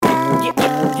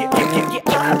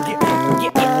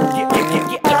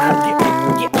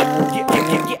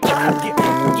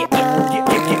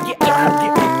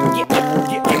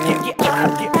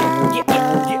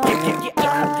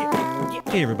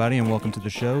everybody, and welcome to the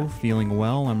show. Feeling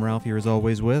well. I'm Ralph here as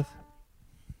always with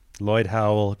Lloyd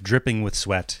Howell, dripping with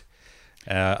sweat,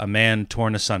 a man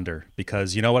torn asunder.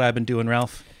 Because you know what I've been doing,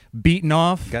 Ralph? Beaten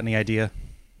Off. Got any idea?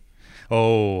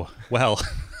 Oh, well,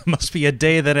 must be a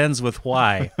day that ends with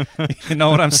Y. You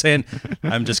know what I'm saying?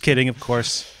 I'm just kidding, of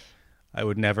course. I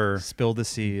would never Spill the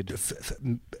seed.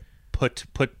 put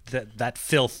that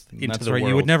filth into That's the right.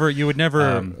 world. You would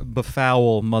never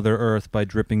befoul Mother Earth by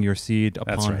dripping your seed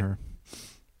That's upon right. her.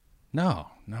 No.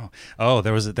 Oh,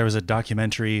 there was a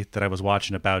documentary that I was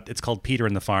watching about. It's called Peter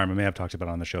and the Farm. I may have talked about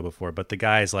it on the show before, but the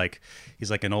guy's like, he's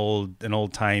like an old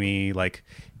timey like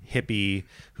hippie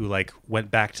who like went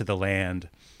back to the land,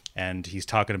 and he's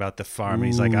talking about the farm. And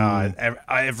he's like,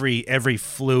 every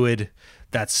fluid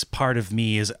that's part of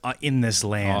me is in this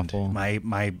land. Awful.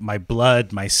 My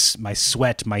blood, my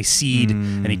sweat, my seed,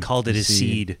 and he called it his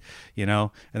seed. You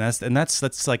know, and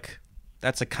that's like.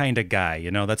 That's a kind of guy,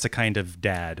 you know. That's a kind of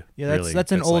dad. Yeah, really,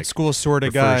 that's an old like, school sort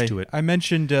of refers guy. to it. I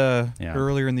mentioned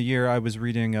earlier in the year I was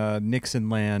reading Nixon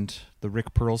Land, the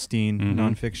Rick Perlstein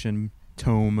nonfiction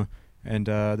tome, and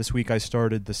this week I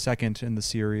started the second in the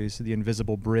series, The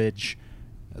Invisible Bridge.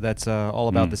 That's all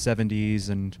about the 70s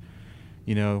and,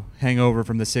 you know, hangover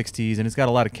from the 60s, and it's got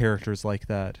a lot of characters like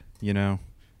that, you know.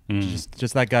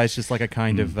 Just that guy's just like a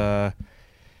kind of a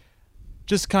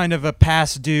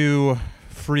past due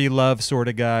free love sort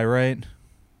of guy, right?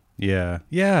 Yeah,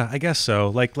 I guess so.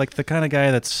 Like the kind of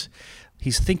guy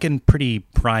he's thinking pretty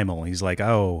primal. He's like,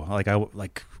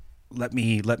 let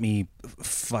me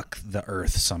fuck the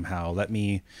earth somehow. Let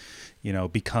me, you know,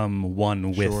 become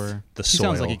one with the soil. He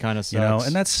sounds like he kind of sucks. You know,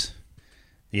 and that's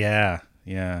yeah.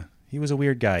 He was a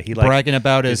weird guy. He bragging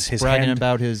about his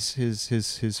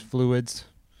fluids.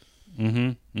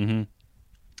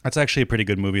 That's actually a pretty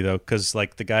good movie though, because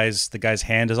like the guy's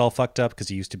hand is all fucked up because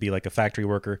he used to be like a factory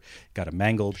worker, got it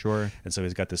mangled, and so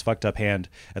he's got this fucked up hand.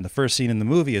 And the first scene in the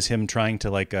movie is him trying to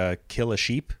like kill a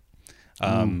sheep,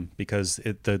 because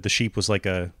the sheep was like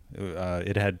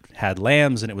it had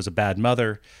lambs and it was a bad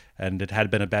mother, and it had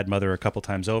been a bad mother a couple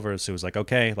times over. So it was like,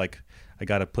 okay, like I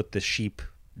got to put this sheep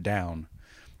down.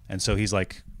 And so he's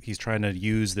trying to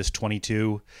use this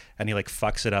 22, and he like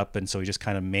fucks it up, and so he just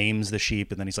kind of maims the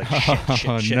sheep, and then he's like,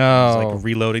 shit. No. He's like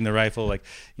reloading the rifle, like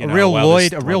A real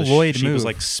Lloyd sheep move. was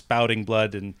like spouting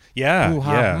blood, and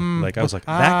like I was like,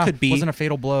 that could be wasn't a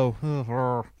fatal blow.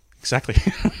 exactly.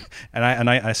 and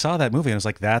I saw that movie, and I was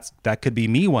like, that could be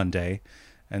me one day,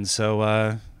 and so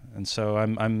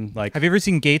I'm like, Have you ever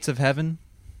seen Gates of Heaven?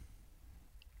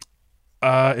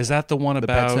 is that the one The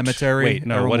about Pet Cemetery? Wait,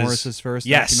 no, Errol what Morris's is first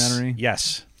yes, documentary?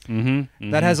 Yes.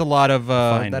 That has a lot of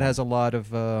Fine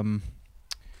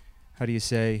how do you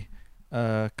say,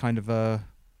 kind of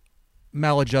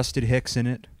maladjusted hicks in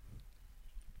it.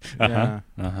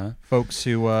 Folks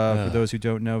who, for those who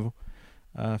don't know,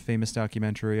 famous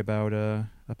documentary about a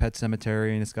pet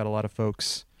cemetery, and it's got a lot of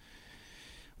folks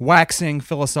waxing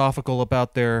philosophical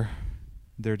about their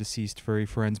deceased furry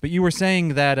friends. But you were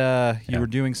saying that you were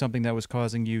doing something that was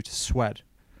causing you to sweat.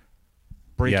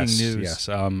 Breaking news. Yes.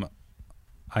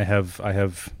 I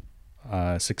have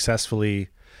successfully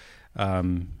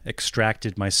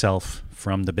extracted myself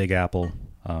from the Big Apple.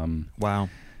 Wow.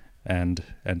 And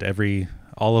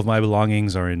all of my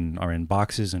belongings are in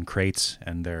boxes and crates,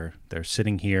 and they're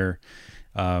sitting here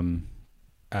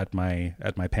at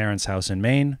my parents' house in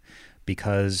Maine,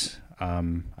 because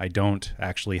I don't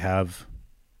actually have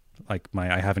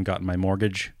I haven't gotten my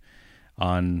mortgage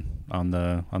on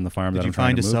the farm that I'm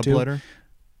trying to move to. Did you find a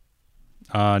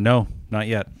subletter? No, not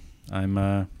yet.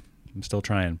 I'm still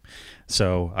trying.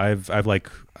 So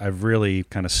I've really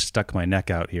kind of stuck my neck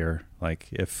out here. Like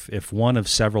if one of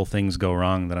several things go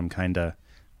wrong, then I'm kind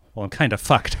of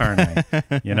fucked, aren't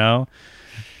I? You know?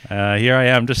 Here I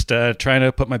am, just trying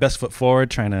to put my best foot forward,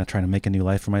 trying to make a new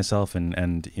life for myself,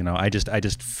 and you know, I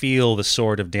just feel the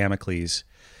sword of Damocles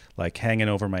like hanging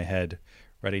over my head,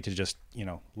 ready to just, you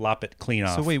know, lop it clean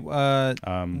off. So wait, well,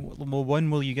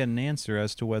 when will you get an answer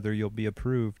as to whether you'll be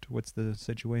approved? What's the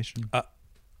situation?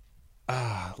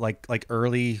 Like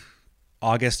early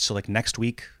August, so like next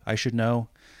week I should know.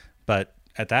 But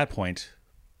at that point,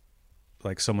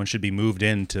 like someone should be moved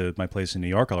into my place in New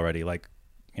York already. Like,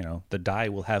 you know, the die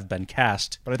will have been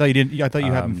cast. But I thought you didn't. I thought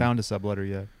you haven't found a subletter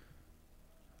yet.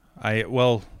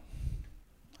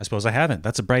 I suppose I haven't.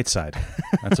 That's a bright side.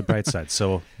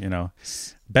 So, you know,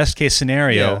 best case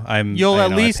scenario, you'll at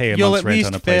least place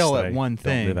fail at one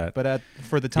thing. But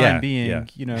for the time being,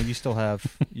 you know, you still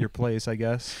have your place, I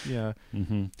guess. Yeah.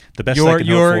 Mm-hmm. The best I can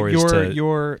hope for is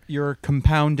your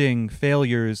compounding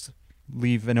failures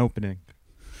leave an opening.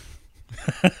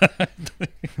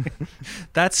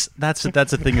 That's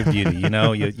a thing of beauty, you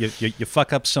know. You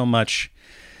fuck up so much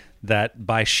that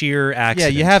by sheer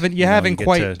accident, you haven't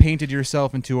quite painted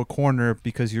yourself into a corner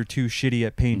because you're too shitty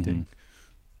at painting.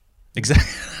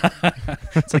 Exactly.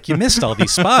 It's like you missed all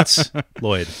these spots,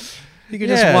 Lloyd. You can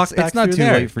just walk back. It's not too too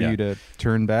there. late for you to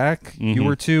turn back. You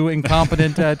were too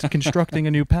incompetent at constructing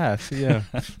a new path. Yeah.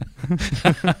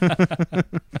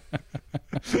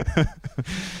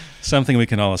 Something we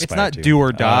can all aspire to. It's not do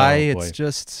or die. It's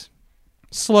just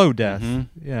slow death.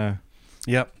 Yeah.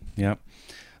 Yep.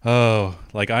 Oh,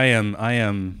 like I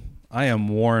am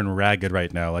worn ragged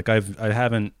right now. Like I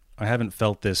haven't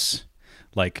felt this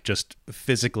like just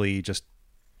physically just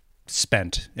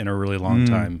spent in a really long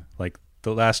time. Like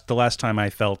the last time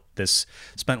I felt this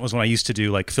spent was when I used to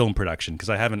do like film production, because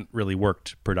I haven't really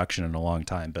worked production in a long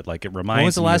time. But like it reminds me. When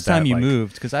was the last time you like,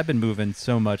 moved? Because I've been moving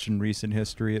so much in recent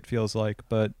history, it feels like.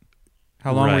 But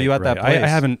how long were you at that place? I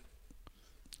haven't,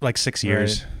 like 6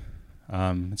 years.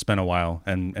 It's been a while,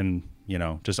 and you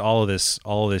know, just all of this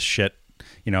shit.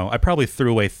 You know, I probably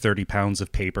threw away 30 pounds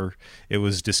of paper. It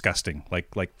was disgusting. Like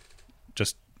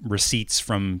just receipts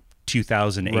from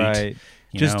 2008. Right.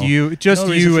 You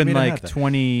you in like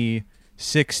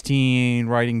 2016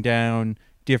 writing down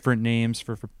different names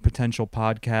for potential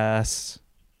podcasts.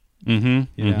 You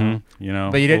know.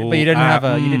 But you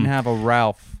didn't have a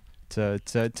Ralph to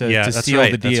seal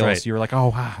the deal. Right. So you were like, oh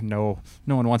wow, no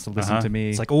one wants to listen to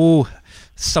me. It's like, oh,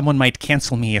 someone might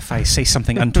cancel me if I say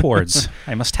something untowards.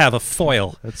 I must have a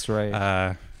foil. That's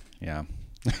right. Yeah.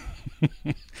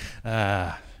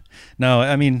 No,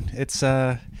 I mean it's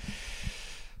I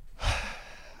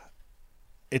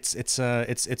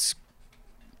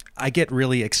get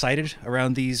really excited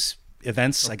around these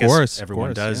events. I guess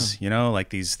everyone does, you know, like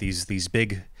these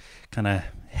big kind of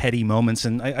heady moments.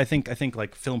 And I think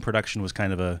like film production was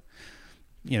kind of a,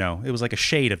 you know, it was like a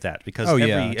shade of that, because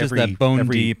that bone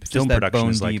deep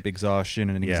like exhaustion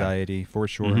and anxiety for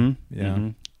sure.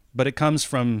 But it comes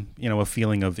from, you know, a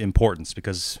feeling of importance,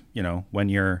 because, you know,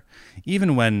 when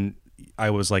I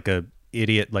was like a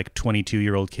idiot, like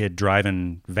 22-year-old kid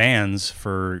driving vans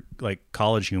for like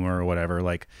College Humor or whatever,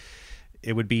 like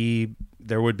there would be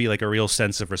like a real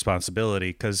sense of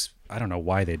responsibility, because I don't know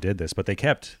why they did this, but they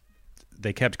kept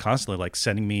constantly like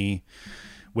sending me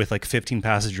with like 15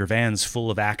 passenger vans full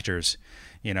of actors,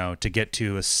 you know, to get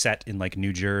to a set in like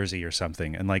New Jersey or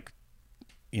something. And like,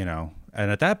 you know, and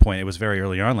at that point it was very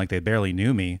early on, like they barely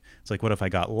knew me. It's like, what if I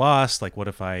got lost? Like what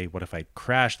if I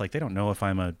crashed? Like they don't know if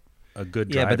I'm a good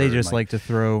driver. Yeah, but they just like to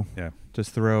throw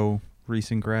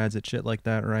recent grads at shit like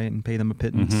that, right? And pay them a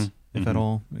pittance, if at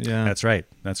all. Yeah. That's right.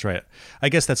 I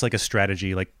guess that's like a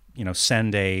strategy, like, you know,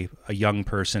 send a young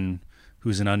person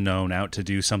who's an unknown out to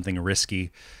do something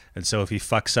risky. And so if he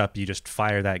fucks up, you just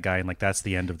fire that guy, and like that's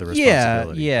the end of the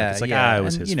responsibility. Yeah. Like, it's like, it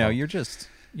was his you know, fault.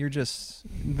 you're just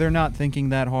they're not thinking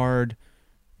that hard,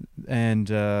 and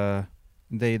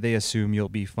they assume you'll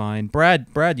be fine.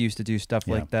 Brad used to do stuff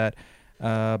like that.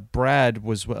 Brad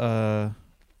was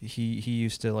he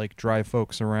used to like drive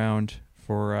folks around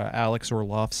for Alex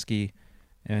Orlovsky,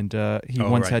 and he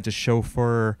once had to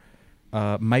chauffeur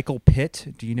Michael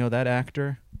Pitt. Do you know that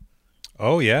actor?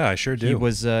 Oh yeah, I sure do. He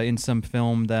was in some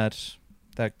film that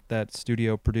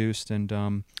studio produced, and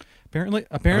apparently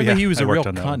he was a real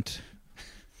cunt.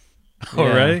 Oh,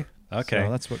 really? Okay. So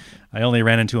that's what I only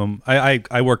ran into him.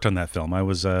 I worked on that film. I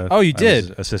was you did? I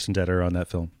was assistant editor on that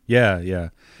film. Yeah.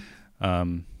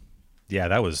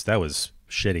 That was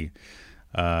shitty.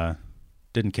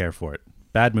 Didn't care for it.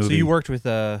 Bad movie. So you worked with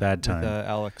bad time. With,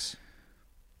 Alex.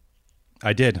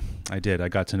 I did. I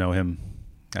got to know him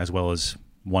as well as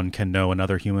one can know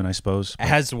another human, I suppose.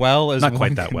 As well as not one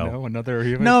quite that can well. Know another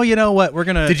human. No, you know what? We're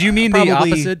gonna. Did you mean the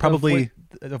opposite? Probably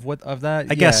of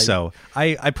that? I guess so.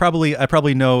 I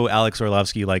probably know Alex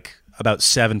Orlovsky like about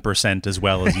 7% as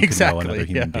well as you can know another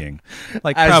human being.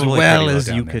 Like as well as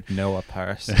you could know a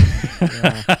person.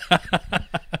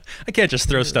 I can't just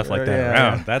throw stuff like that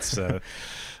around. That's well,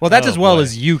 that's as well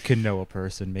as you can know a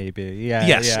person, maybe. Yeah.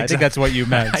 Yes, exactly. I think that's what you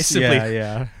meant.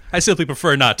 I simply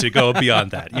prefer not to go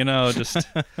beyond that. You know, just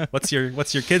what's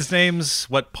your kids' names?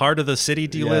 What part of the city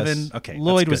do you live in? Okay.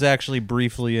 Lloyd was actually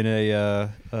briefly in a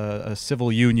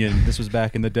civil union. This was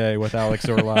back in the day with Alex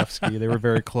Orlovsky. They were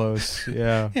very close.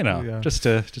 Yeah. You know, just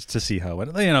to see how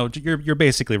it. You know, you're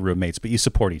basically roommates, but you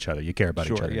support each other. You care about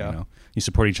each other. Yeah. You know, you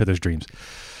support each other's dreams.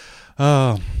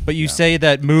 Oh, but you say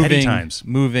that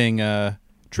moving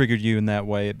triggered you in that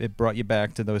way. It brought you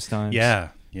back to those times. Yeah.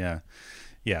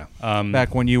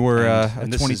 Back when you were a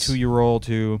 22-year-old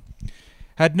who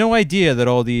had no idea that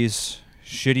all these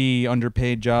shitty,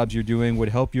 underpaid jobs you're doing would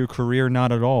help your career,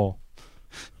 not at all.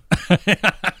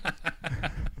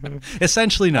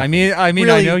 Essentially nothing. I mean,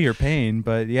 really, I know your pain,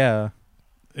 but yeah.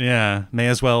 Yeah, may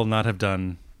as well not have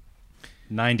done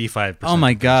 95%. Oh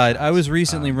my God. I was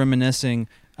recently reminiscing.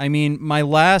 I mean,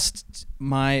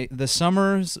 the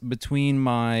summers between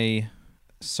my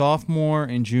sophomore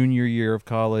and junior year of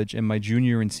college and my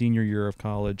junior and senior year of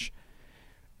college,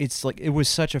 it's like, it was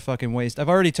such a fucking waste. I've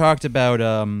already talked about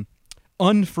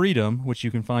Unfreedom, which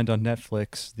you can find on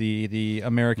Netflix, the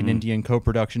American Indian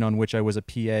co-production on which I was a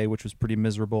PA, which was pretty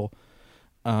miserable.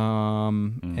 Right.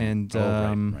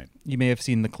 You may have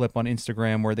seen the clip on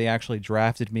Instagram where they actually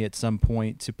drafted me at some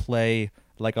point to play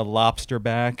like a lobster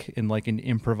back in like an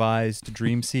improvised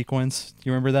dream sequence. Do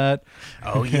you remember that?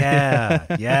 Oh yeah.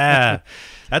 Yeah.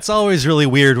 That's always really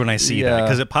weird when I see that,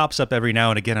 because it pops up every now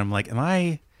and again. I'm like, am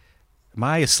I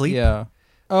asleep? Yeah.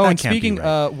 Oh, that and can't be speaking,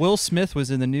 right. Will Smith was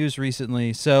in the news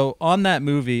recently. So on that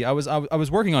movie, I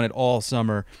was working on it all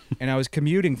summer, and I was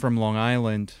commuting from Long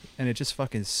Island, and it just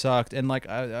fucking sucked. And like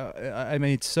I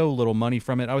made so little money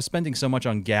from it. I was spending so much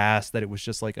on gas that it was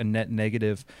just like a net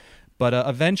negative. But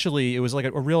eventually, it was like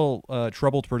a real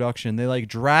troubled production. They like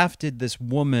drafted this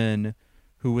woman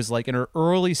who was like in her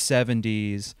early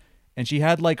 70s, and she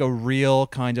had like a real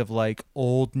kind of like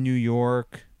old New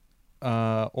York,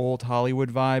 old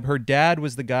Hollywood vibe. Her dad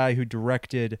was the guy who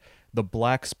directed the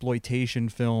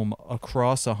blaxploitation film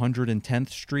Across 110th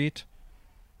Street,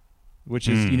 which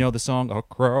is, you know, the song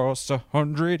Across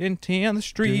 110th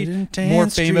Street, more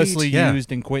famously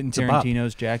used in Quentin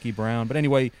Tarantino's Jackie Brown. But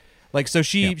anyway, like, so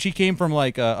she came from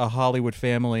like a Hollywood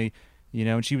family, you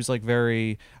know, and she was like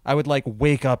I would like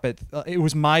wake up at, it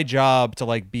was my job to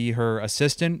like be her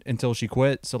assistant until she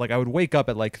quit. So like I would wake up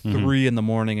at like 3 a.m.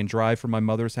 and drive from my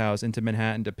mother's house into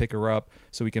Manhattan to pick her up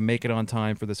so we can make it on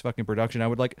time for this fucking production. I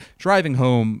would like driving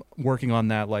home, working on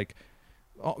that, like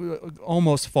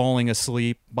almost falling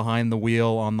asleep behind the wheel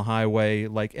on the highway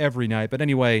like every night. But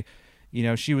anyway, you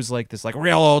know, she was like this like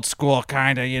real old school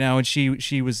kind of, you know, and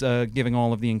she was giving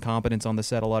all of the incompetents on the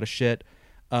set a lot of shit.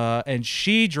 And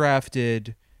she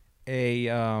drafted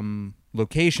a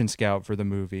location scout for the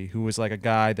movie who was like a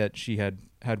guy that she had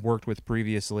worked with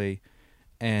previously.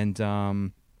 And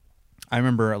I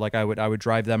remember like I would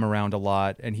drive them around a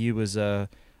lot, and he was a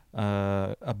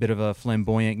bit of a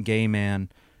flamboyant gay man.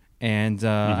 And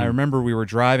I remember we were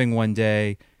driving one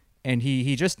day, and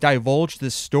he just divulged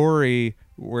this story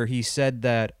where he said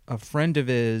that a friend of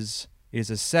his is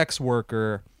a sex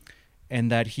worker, and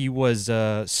that he was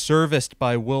serviced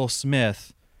by Will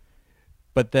Smith,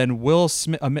 but then Will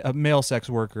Smith, a male sex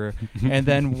worker, and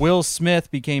then Will Smith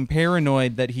became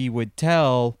paranoid that he would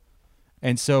tell,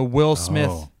 and so Will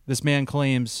Smith, this man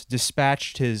claims,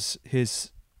 dispatched his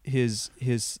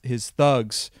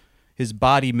thugs, his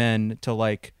body men, to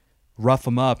like rough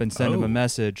him up and send him a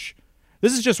message.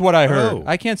 This is just what I heard.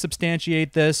 I can't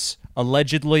substantiate this.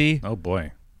 Allegedly. Oh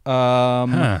boy.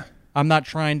 I'm not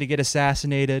trying to get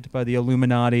assassinated by the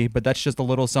Illuminati, but that's just a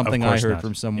little something I heard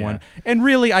from someone. Yeah. And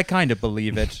really, I kind of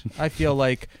believe it. I feel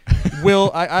like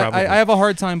I have a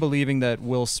hard time believing that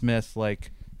Will Smith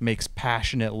like makes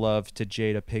passionate love to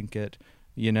Jada Pinkett.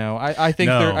 You know, I think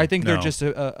they're just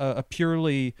a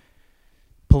purely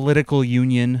political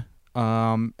union,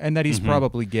 and that he's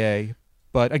probably gay.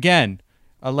 But again,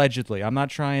 allegedly, I'm not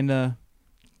trying to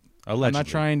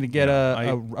get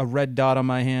a red dot on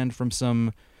my hand from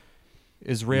some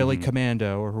Israeli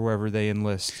commando or whoever they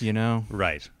enlist, you know?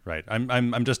 Right.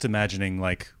 I'm just imagining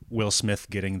like Will Smith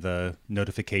getting the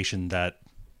notification that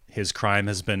his crime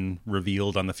has been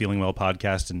revealed on the Feeling Well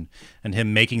podcast, and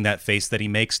him making that face that he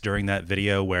makes during that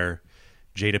video where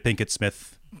Jada Pinkett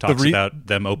Smith talks about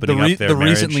them opening up their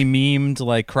marriage. The recently memed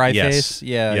like cry face.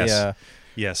 Yeah.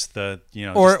 Yes,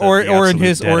 or in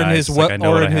his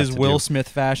Will Smith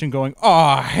fashion going,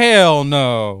 "Oh hell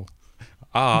no."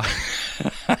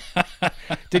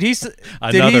 Did he say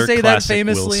that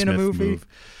famously in a movie? Move.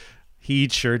 He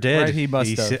sure did. Right, he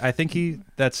must have. I think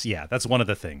that's one of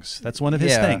the things. That's one of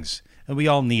his things. And we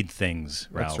all need things,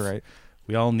 Ralph. That's right.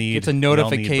 We all need. It's a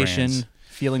notification,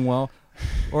 Feeling Well.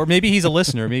 Or maybe he's a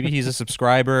listener. Maybe he's a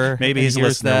subscriber. Maybe he's a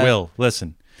listener. Will,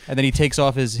 listen. And then he takes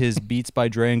off his Beats by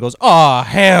Dre and goes, "Oh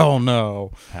hell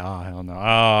no! Oh hell no!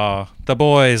 Oh, the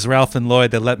boys, Ralph and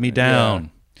Lloyd, they let me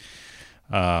down."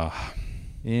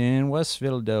 In West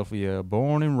Philadelphia,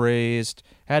 born and raised,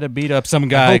 had to beat up some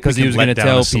guy because he was going to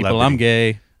tell people I'm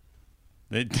gay.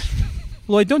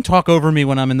 Lloyd, don't talk over me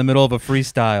when I'm in the middle of a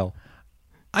freestyle.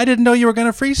 I didn't know you were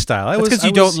going to freestyle. That's because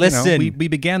you don't listen. We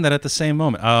began that at the same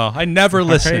moment. Oh, I never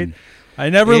listen. Right. I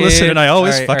never listen, and I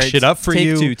always fuck shit up for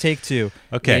you. Take two.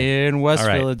 Okay. In West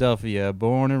Philadelphia,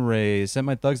 born and raised, sent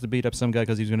my thugs to beat up some guy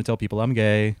because he was going to tell people I'm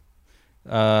gay.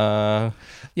 Yeah,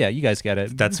 you guys get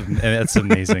it. That's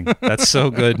amazing. That's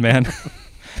so good, man.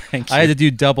 Thank you. I had to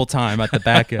do double time at the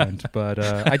back end, but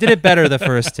I did it better the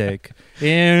first take.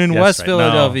 In West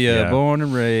Philadelphia, born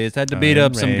and raised. Had to beat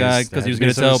up some guy because he was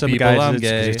going to tell people I'm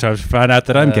gay. He tried to find out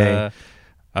that I'm gay.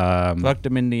 Fucked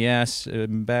him in the ass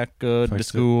back to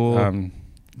school.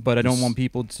 But I don't want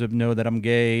people to know that I'm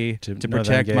gay to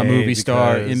protect my movie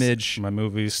star image. My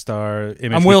movie star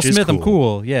image. I'm Will Smith. Cool. I'm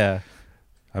cool. Yeah.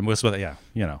 I'm Will Smith. Yeah.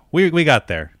 You know, we got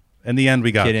there. In the end,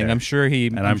 we got there. I'm sure he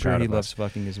loves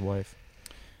fucking his wife.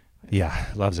 Yeah,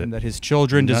 loves it. And that his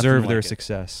children deserve their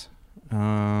success.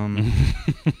 But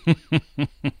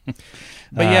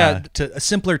yeah, to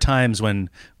simpler times when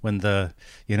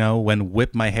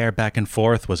Whip My Hair Back and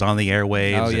Forth was on the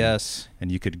airwaves. Oh, yes. And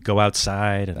you could go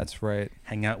outside. And that's right.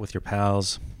 Hang out with your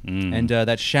pals. And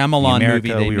that Shyamalan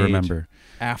movie they made, remember.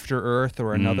 After Earth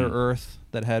or Another Earth,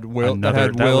 that had Will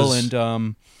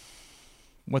and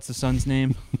what's the son's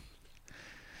name?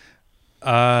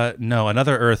 No,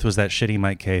 Another Earth was that shitty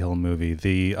Mike Cahill movie,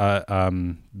 the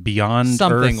Beyond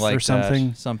something Earth like or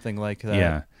something. That. Something like that.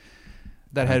 Yeah,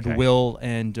 that had Will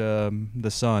and the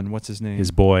son. What's his name?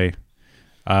 His boy,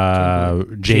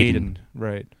 Jaden.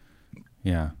 Right.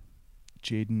 Yeah,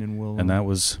 Jaden and Will. And that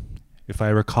was, if I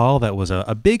recall, that was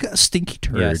a big stinky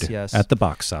turd at the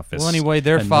box office. Well, anyway,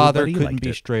 their father couldn't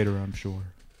be straighter, I'm sure.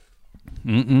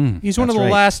 He's one of the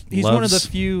last. He's one of the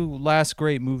few last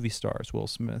great movie stars. Will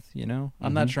Smith. You know,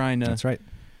 I'm not trying to. That's right.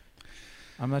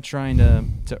 I'm not trying to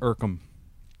irk him.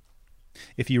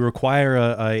 If you require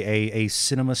a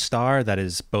cinema star that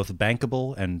is both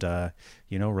bankable and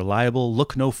reliable,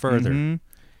 look no further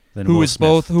than Will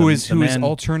Smith. Who is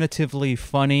alternatively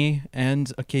funny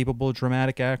and a capable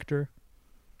dramatic actor.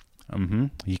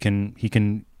 He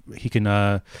can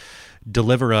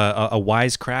deliver a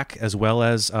wisecrack as well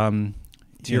as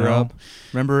tear up.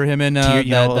 Remember him in that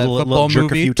football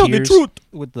movie? Tell the truth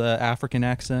with the African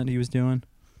accent he was doing.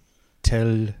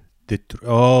 Tell the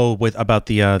about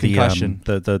the concussion.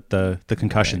 The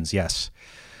concussions. Yes.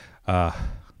 Do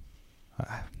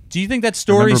you think that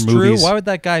story's true? Why would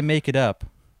that guy make it up?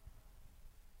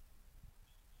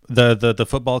 The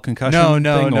football concussion.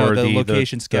 No. Or the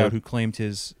location scout who claimed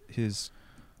his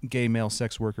gay male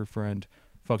sex worker friend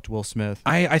fucked Will Smith.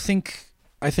 I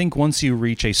think once you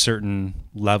reach a certain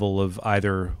level of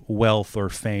either wealth or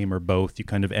fame or both, you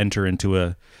kind of enter into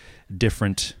a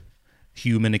different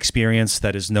human experience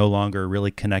that is no longer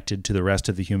really connected to the rest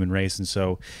of the human race. And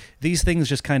so these things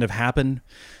just kind of happen.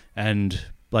 And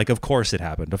of course it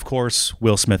happened. Of course,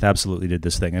 Will Smith absolutely did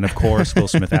this thing. And of course, Will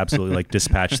Smith absolutely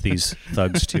dispatched these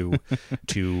thugs to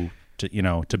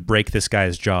break this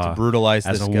guy's jaw, to brutalize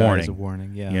as this a guy warning. As a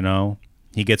warning. Yeah.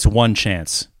 He gets one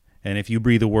chance. And if you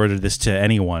breathe a word of this to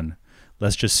anyone,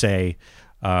 let's just say,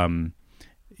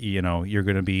 you're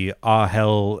going to be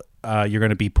hell. You're going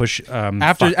to be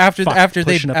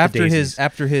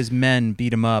after his men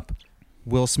beat him up.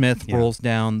 Will Smith rolls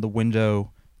down the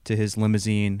window to his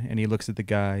limousine and he looks at the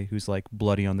guy who's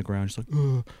bloody on the ground. He's like,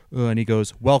 and he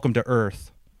goes, "Welcome to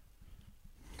Earth."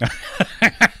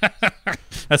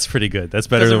 That's pretty good. That's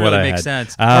better than what I had. Doesn't really make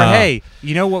sense. Or hey,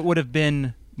 you know what would have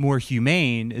been more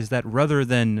humane is that rather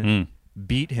than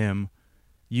beat him,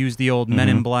 use the old Men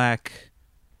in Black.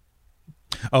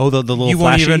 Oh, the little you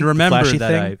flashy, won't even remember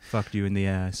that thing? I fucked you in the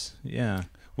ass. Yeah.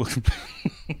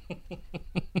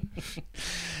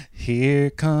 Here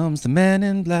comes the Men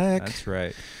in Black. That's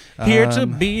right. Here to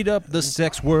beat up the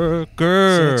sex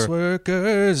workers. Sex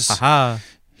workers. Aha.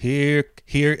 Here.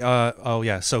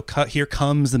 So here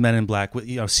comes the Men in Black.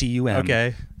 CUM.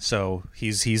 Okay. So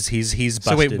he's busted.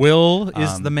 So wait, Will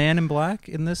is the Man in Black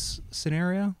in this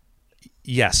scenario?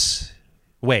 Yes.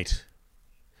 Wait.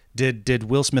 Did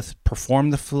Will Smith perform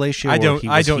the fellatio? I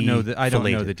don't know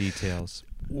the details.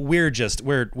 We're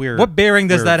what bearing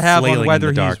does that have on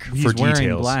whether he's wearing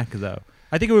details. black though?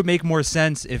 I think it would make more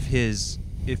sense if his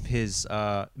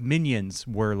minions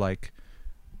were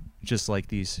just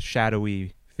these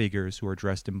shadowy figures who are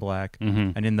dressed in black,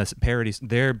 and in the parodies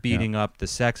they're beating up the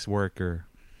sex worker.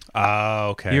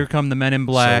 Okay. Here come the Men in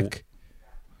Black.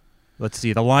 Let's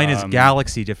see. The line is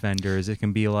Galaxy Defenders. It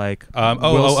can be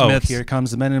Will Smith's. Here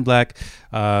comes the Men in Black.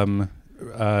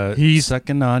 He's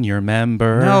sucking on your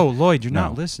member. No, Lloyd, you're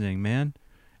not listening, man.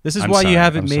 This is why you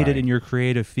haven't made it in your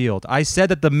creative field. I said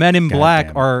that the Men in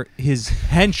Black are his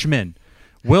henchmen.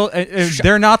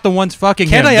 They're not the ones fucking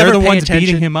him. They're the ones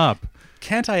beating him up.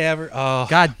 Can't I ever? Oh,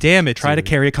 God damn it! Try to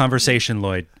carry a conversation,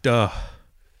 Lloyd.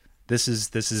 This is.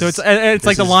 So it's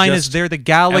like the line is they're the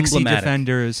Galaxy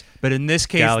Defenders, but in this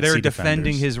case they're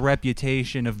defending his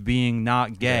reputation of being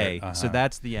not gay. So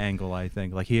that's the angle, I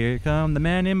think. Here come the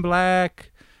Men in Black.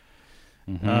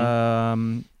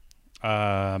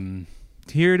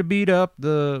 Here to beat up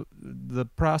the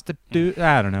prostitute.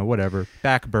 I don't know, whatever.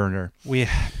 Back burner. Okay.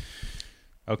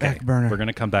 Back burner. We're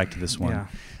gonna come back to this one.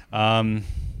 Yeah.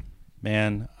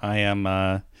 Man, I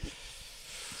am.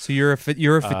 So you're a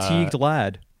fatigued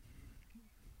lad.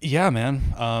 Yeah,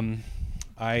 man.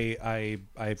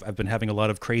 I've been having a lot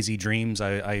of crazy dreams.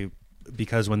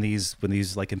 Because when these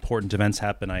like important events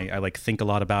happen, I like think a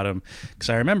lot about them. Because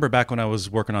I remember back when I was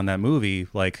working on that movie,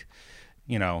 like,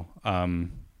 you know,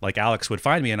 like Alex would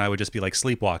find me and I would just be like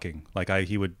sleepwalking. Like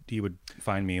he would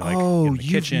find me like in the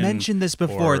kitchen. You've mentioned this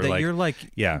before that like, you're like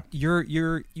you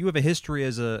have a history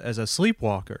as a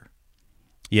sleepwalker.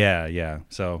 Yeah.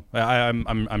 So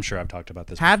I'm sure I've talked about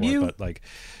this have before, you? But like,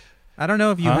 I don't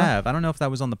know if you have. I don't know if that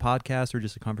was on the podcast or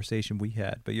just a conversation we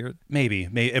had. But maybe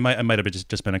it might have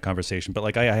just been a conversation. But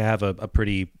like I have a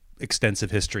pretty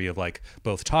extensive history of like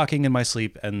both talking in my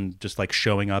sleep and just like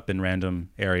showing up in random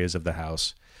areas of the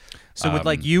house. So would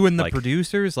like you and the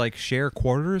producers like share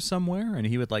quarters somewhere, and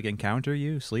he would like encounter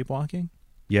you sleepwalking?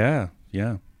 Yeah.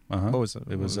 What was it?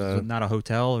 It was not a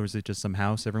hotel, or was it just some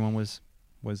house everyone was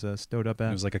stowed up at?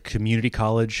 It was like a community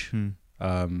college.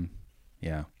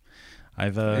 Yeah.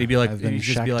 He'd be like,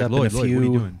 Lloyd, what are you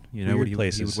doing? You know, he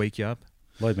would wake you up.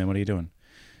 Lloyd, man, what are you doing?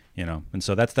 You know, and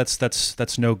so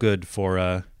that's no good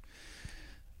for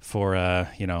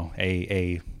you know,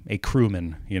 a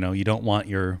crewman. You know, you don't want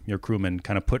your crewman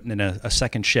kind of putting in a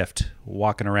second shift,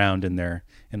 walking around in their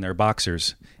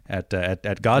boxers at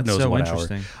God knows what hour.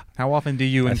 How often do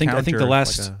you encounter I think the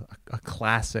last like a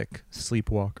classic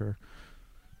sleepwalker?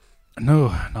 No,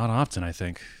 not often. I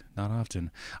think not often.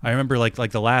 I remember like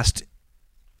the last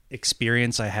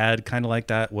experience I had kind of like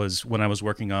that was when I was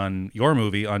working on your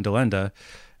movie on Delenda,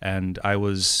 and I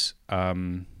was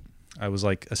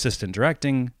like assistant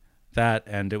directing that,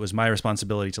 and it was my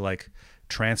responsibility to like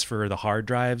transfer the hard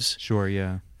drives. Sure,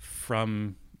 yeah.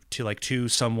 To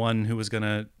someone who was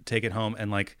gonna take it home,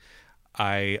 and like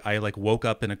I like woke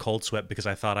up in a cold sweat because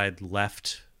I thought I'd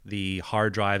left the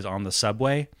hard drives on the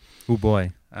subway. Oh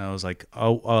boy. I was like,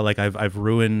 oh, like I've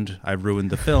ruined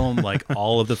the film. Like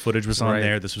all of the footage was on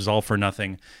there. This was all for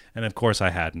nothing. And of course I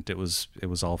hadn't. It was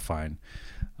all fine.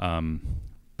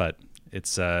 But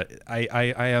it's I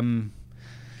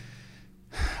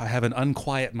have an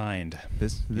unquiet mind.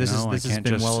 This has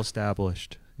been well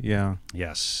established. Yeah.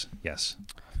 Yes.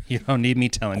 You don't need me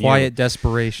telling you. Quiet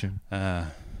desperation.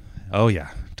 Oh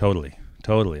yeah, totally.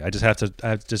 I just have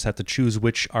to choose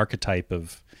which archetype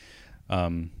of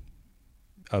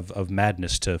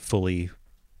madness to fully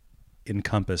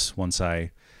encompass once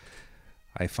I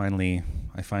finally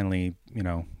you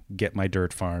know get my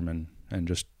dirt farm and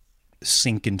just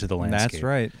sink into the landscape. That's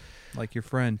right, like your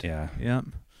friend. Yeah. Yep.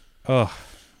 Oh,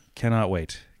 cannot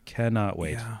wait.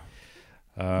 Yeah.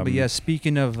 But yeah,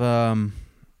 speaking of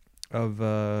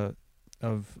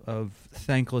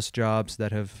thankless jobs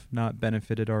that have not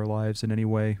benefited our lives in any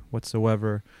way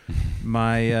whatsoever,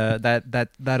 my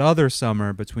that other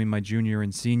summer between my junior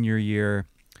and senior year,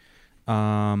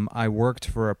 I worked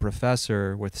for a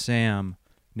professor with Sam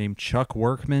named Chuck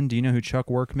Workman. Do you know who Chuck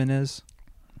Workman is?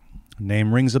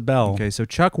 Name rings a bell. Okay, so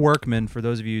Chuck Workman, for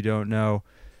those of you who don't know,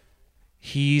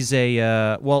 he's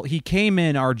he came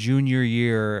in our junior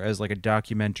year as like a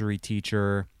documentary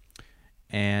teacher.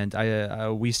 And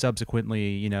we subsequently,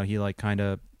 you know, he like kind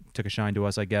of took a shine to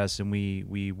us, I guess, and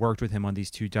we worked with him on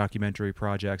these 2 documentary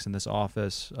projects in this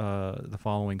office the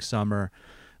following summer.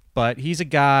 But he's a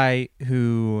guy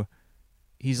who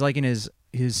he's like in his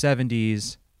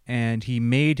 70s, and he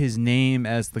made his name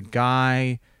as the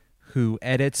guy who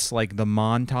edits like the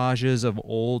montages of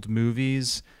old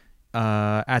movies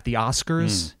at the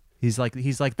Oscars. He's like the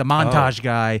montage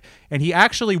guy, and he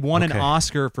actually won an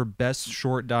Oscar for Best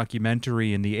Short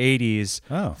Documentary in the 80s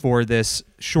for this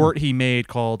short he made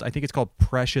called, I think it's called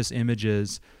Precious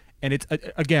Images, and it's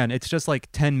it's just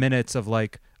like 10 minutes of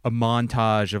like a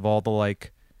montage of all the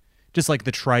like just like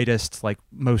the tritest, like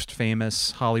most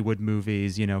famous Hollywood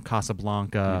movies, you know,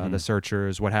 Casablanca, The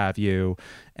Searchers, what have you,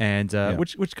 and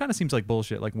which kind of seems like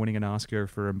bullshit, like winning an Oscar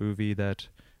for a movie that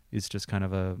is just kind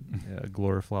of a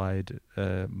glorified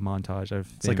montage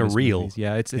of it's like a reel. Movies.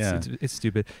 Yeah, it's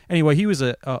stupid. Anyway, he was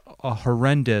a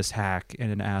horrendous hack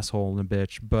and an asshole and a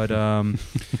bitch. But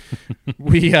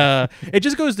it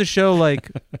just goes to show,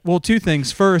 like, well, 2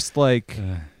 things. First, like,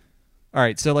 all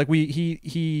right, so like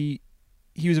he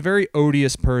was a very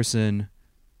odious person,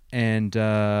 and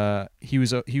he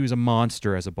was a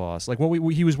monster as a boss. Like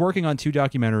he was working on 2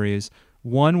 documentaries.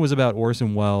 One was about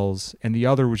Orson Welles, and the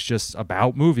other was just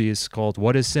about movies called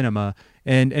What is Cinema?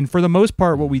 And for the most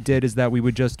part, what we did is that we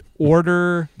would just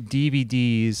order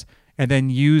DVDs and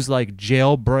then use like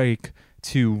Jailbreak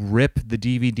to rip the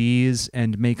DVDs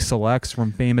and make selects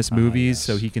from famous movies,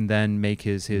 so he can then make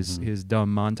his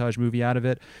dumb montage movie out of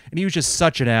it. And he was just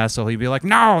such an asshole. He'd be like,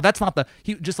 "No, that's not the."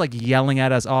 He just like yelling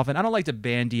at us often. I don't like to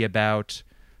bandy about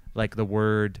like the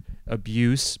word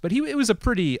abuse, but it was a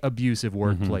pretty abusive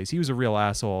workplace. He was a real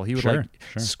asshole. He would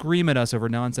scream at us over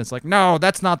nonsense, like, "No,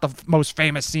 that's not the most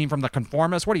famous scene from The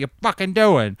Conformist. What are you fucking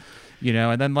doing?" You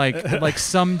know. And then like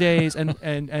some days,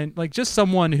 and like just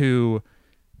someone who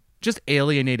just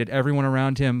alienated everyone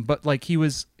around him, but like he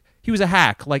was a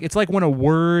hack. Like it's like when a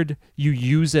word, you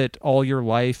use it all your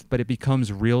life, but it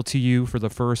becomes real to you for the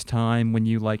first time when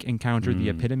you like encounter the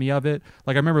epitome of it.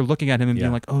 Like I remember looking at him and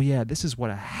being like, "Oh yeah, this is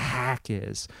what a hack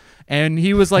is." And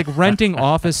he was like renting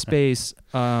office space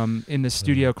in this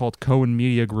studio called Cohen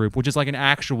Media Group, which is like an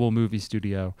actual movie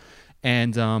studio.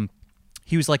 And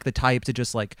he was like the type to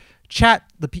just like chat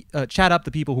up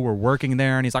the people who were working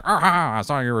there, and he's like, I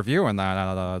saw your review in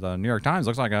the New York Times.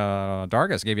 Looks like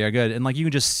Dargis gave you a good, and like you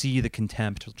can just see the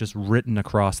contempt just written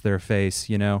across their face,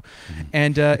 you know.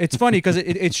 And it's funny because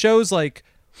it shows like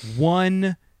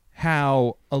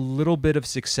how a little bit of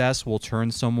success will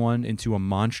turn someone into a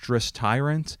monstrous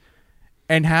tyrant,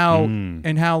 and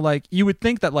how like you would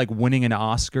think that like winning an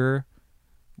Oscar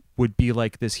would be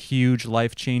like this huge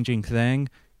life-changing thing.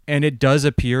 And it does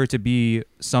appear to be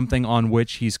something on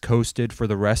which he's coasted for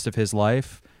the rest of his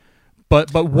life.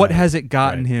 But what has it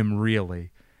gotten him really?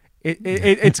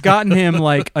 It's gotten him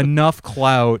like enough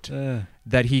clout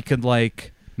that he could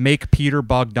like make Peter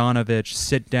Bogdanovich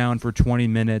sit down for 20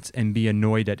 minutes and be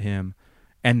annoyed at him.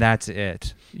 And that's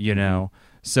it, you know?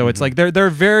 So it's like there are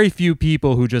very few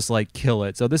people who just like kill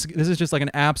it. So this is just like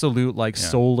an absolute like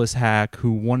soulless hack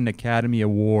who won an Academy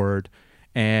Award.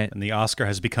 And the Oscar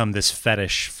has become this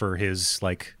fetish for his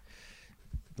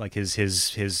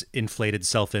his inflated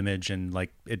self-image, and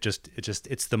like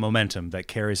it's the momentum that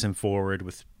carries him forward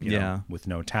with with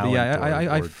no talent. Yeah,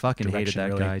 I fucking hated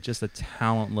that guy. Just a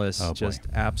talentless,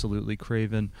 absolutely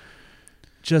craven.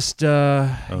 Just I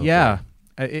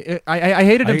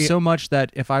hated him so much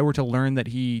that if I were to learn that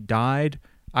he died,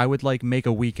 I would like make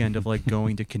a weekend of like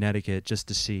going to Connecticut just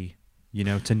to see. You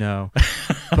know, to know.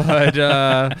 But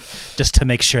just to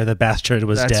make sure the bastard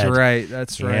was dead.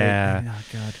 That's right. Yeah. Oh,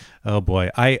 God. Oh, boy.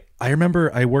 I remember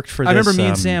I worked for this. I remember me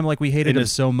and Sam, like, we hated him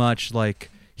so much.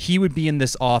 Like, he would be in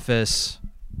this office.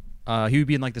 He would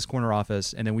be in, like, this corner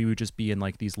office, and then we would just be in,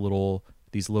 like, these little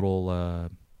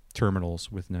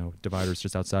terminals with no dividers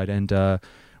just outside. And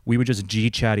we would just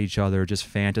G-chat each other, just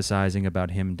fantasizing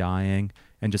about him dying.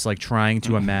 And just like trying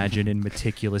to imagine in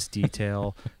meticulous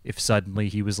detail if suddenly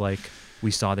he was like, we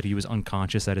saw that he was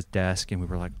unconscious at his desk, and we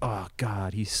were like, oh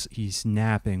God, he's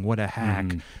napping. What a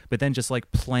hack. But then just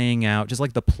like playing out, just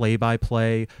like the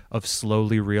play-by-play of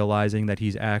slowly realizing that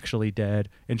he's actually dead,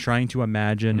 and trying to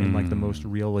imagine in like the most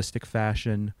realistic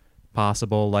fashion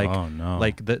possible, like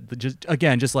like the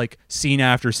just like scene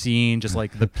after scene, just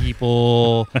like the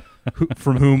people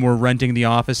from whom we're renting the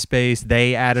office space,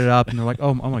 they added up and they're like,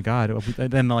 oh my God.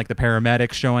 And then like the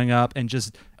paramedics showing up and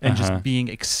just being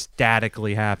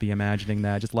ecstatically happy, imagining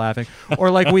that, just laughing.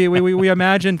 Or like we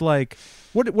imagined like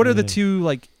what are the two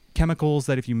like chemicals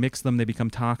that if you mix them they become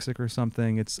toxic or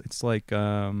something? It's like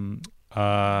like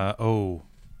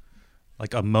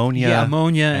ammonia. Yeah,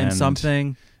 ammonia and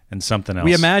something. And something else.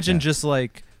 We imagined just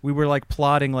like we were like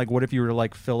plotting like what if you were to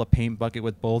like fill a paint bucket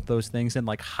with both those things and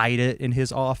like hide it in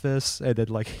his office, and then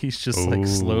like he's just like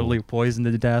slowly poisoned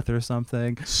to death or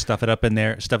something. Stuff it up in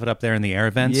there in the air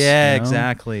vents. Yeah,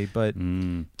 exactly. But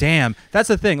damn, that's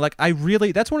the thing. Like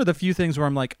that's one of the few things where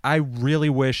I'm like, I really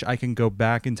wish I can go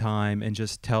back in time and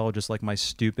just tell just like my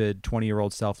stupid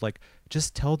 20-year-old self, like,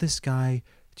 just tell this guy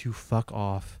to fuck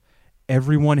off.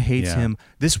 Everyone hates him.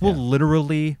 This will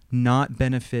literally not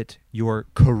benefit your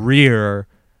career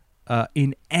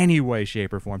in any way,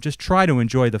 shape, or form. Just try to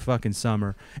enjoy the fucking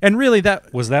summer. And really,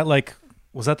 was that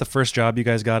the first job you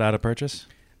guys got out of Purchase?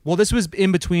 Well, this was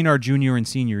in between our junior and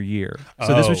senior year,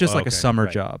 so this was just like a summer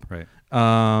job. Right.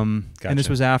 Gotcha. And this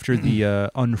was after the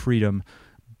unfreedom.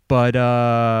 But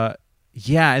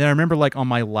yeah, and I remember like on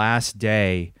my last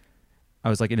day, I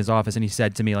was like in his office, and he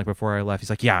said to me like before I left, he's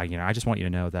like, "Yeah, I just want you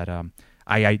to know that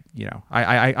I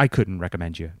couldn't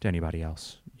recommend you to anybody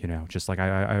else. Just like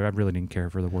I really didn't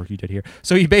care for the work you did here."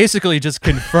 So he basically just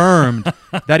confirmed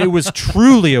that it was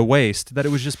truly a waste, that it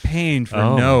was just pain for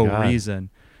no reason.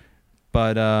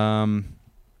 But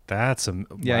that's wow.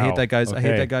 I hate that guy's. Okay. I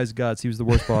hate that guy's guts. He was the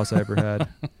worst boss I ever had.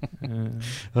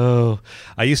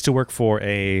 I used to work for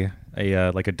a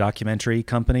documentary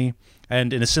company,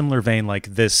 and in a similar vein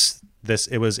like this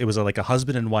it was like a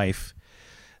husband and wife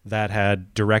that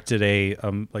had directed a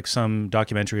like some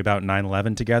documentary about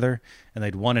 9/11 together, and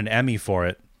they'd won an Emmy for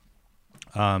it.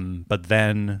 But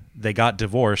then they got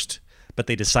divorced, but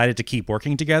they decided to keep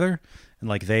working together, and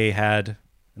like they had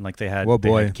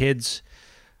kids.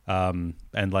 And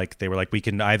like they were like, we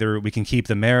can keep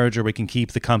the marriage or we can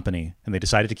keep the company, and they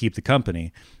decided to keep the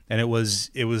company. And it was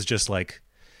just like,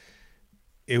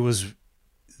 it was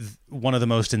one of the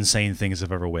most insane things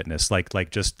I've ever witnessed.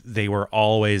 Like just, they were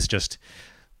always just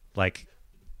like,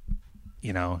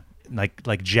 you know,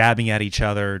 like jabbing at each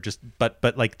other, just, but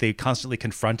like they constantly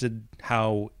confronted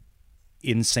how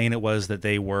insane it was that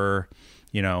they were,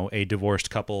 you know, a divorced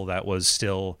couple that was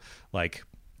still like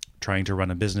trying to run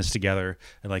a business together,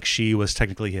 and like she was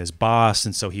technically his boss,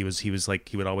 and so he was like,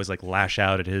 he would always like lash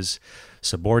out at his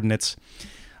subordinates.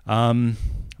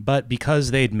 But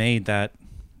because they'd made that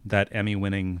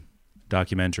Emmy-winning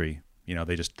documentary, you know,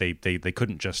 they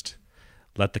couldn't just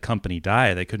let the company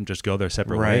die. They couldn't just go their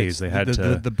separate ways. They had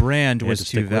the brand was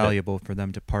too valuable for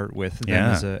them to part with them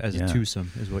as a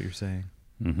twosome, is what you're saying.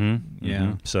 Mm-hmm. Yeah.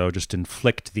 Mm-hmm. So just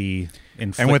inflict and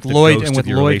with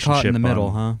Lloyd caught in the middle,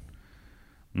 huh?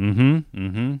 Mm-hmm.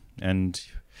 Mm-hmm. And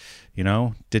you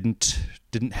know, didn't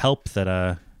help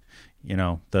that you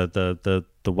know, the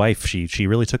wife, she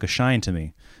really took a shine to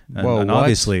me. And, Whoa, and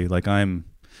obviously I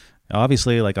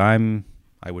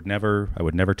would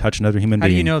never touch another human being. How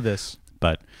do you know this?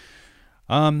 But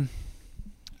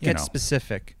get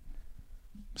specific.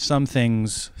 Some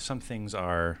things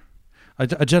are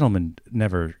a gentleman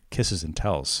never kisses and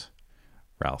tells,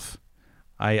 Ralph.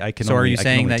 I can. So only, are you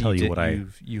saying that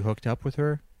you hooked up with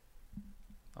her?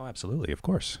 Oh, absolutely, of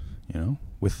course. You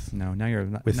know, now you're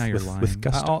lying. With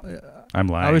gusto. I'm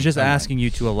lying. I was just asking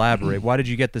you to elaborate. Why did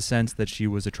you get the sense that she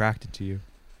was attracted to you?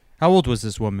 How old was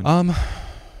this woman?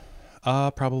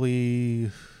 Probably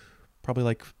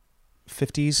like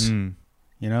 50s.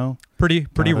 You know, pretty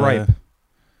ripe.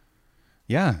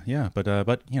 Yeah,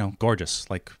 but you know, gorgeous,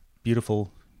 like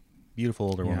beautiful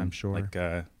older woman. I'm sure. Like,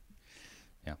 yeah,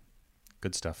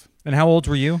 good stuff. And how old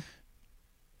were you?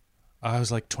 I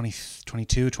was like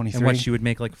 22, 23. And what, she would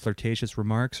make like flirtatious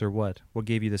remarks, or what? What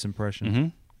gave you this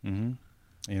impression? Mm-hmm.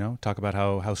 Mm-hmm. You know, talk about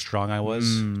how strong I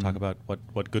was. Talk about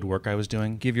what good work I was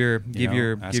doing. Give your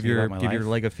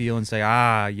leg a feel and say,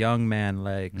 young man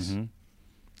legs. Mm-hmm.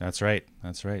 That's right.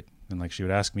 And like she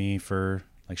would ask me for,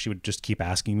 like she would just keep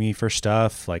asking me for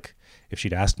stuff. Like if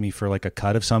she'd asked me for like a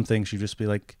cut of something, she'd just be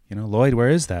like, you know, Lloyd, where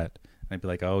is that? And I'd be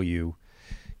like, oh, you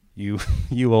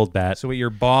old bat. So what,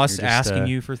 your boss just, asking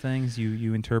you for things,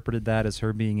 you interpreted that as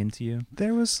her being into you?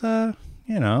 There was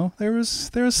you know, there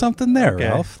was something there, okay.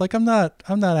 Ralph. Like I'm not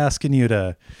asking you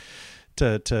to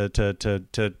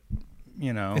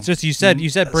you know. It's just you said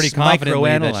pretty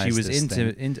confidently that she was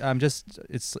into. I'm just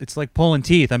it's like pulling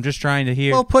teeth. I'm just trying to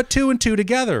hear. Well, put two and two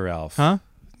together, Ralph. Huh?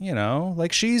 You know,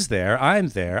 like she's there, I'm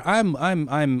there. I'm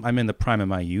in the prime of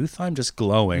my youth. I'm just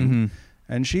glowing. Mm-hmm.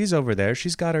 And she's over there.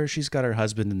 She's got her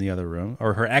husband in the other room,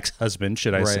 or her ex-husband,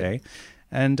 should I say?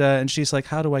 And she's like,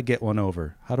 "How do I get one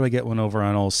over? How do I get one over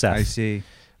on old Seth?" I see.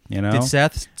 You know, did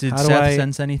Seth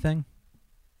sense anything?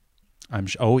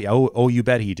 Oh, you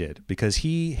bet he did, because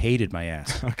he hated my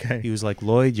ass. Okay. He was like,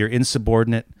 "Lloyd, you're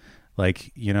insubordinate.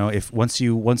 Like, you know, if once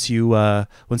you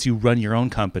run your own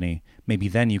company, maybe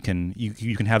then you can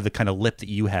have the kind of lip that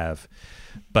you have."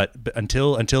 But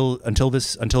until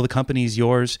the company's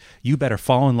yours, you better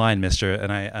fall in line, mister. And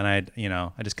I you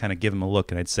know, I just kind of give him a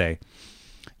look and I'd say,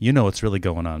 you know what's really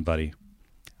going on, buddy.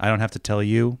 I don't have to tell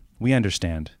you. We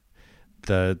understand.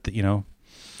 The you know,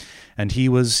 and he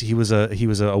was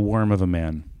a worm of a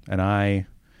man, and I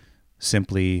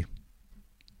simply,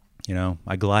 you know,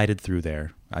 I glided through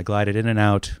there. I glided in and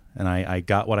out, and I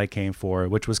got what I came for,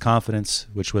 which was confidence,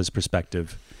 which was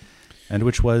perspective, and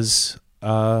which was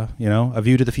you know, a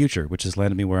view to the future, which has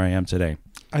landed me where I am today.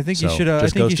 I think you should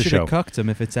have cucked him,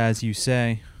 if it's as you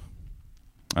say.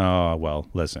 Oh, well,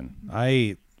 listen.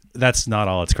 That's not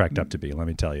all it's cracked up to be, let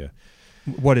me tell you.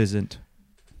 What isn't?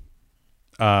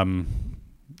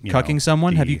 Cucking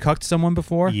someone? Have you cucked someone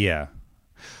before? Yeah.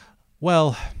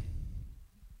 Well,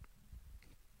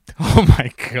 oh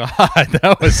my God,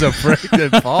 that was a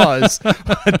pregnant pause.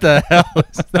 What the hell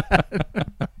is that?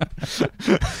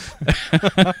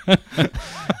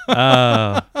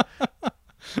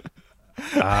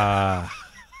 I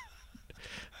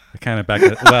kind of back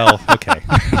it. Well, okay.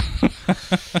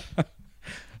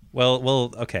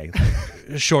 well, okay.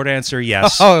 Short answer,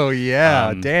 yes. Oh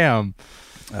yeah, damn.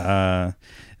 But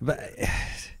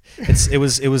it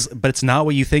was, but it's not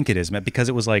what you think it is, man. Because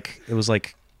it was like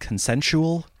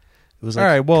consensual. It was like, all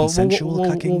right. Well, consensual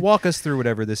we'll walk us through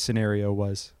whatever this scenario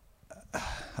was.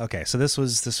 okay, so this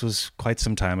was quite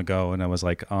some time ago, and I was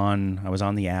on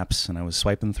the apps, and I was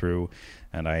swiping through,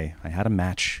 and I had a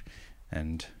match,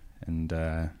 and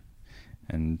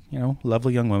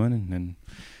lovely young woman,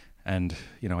 and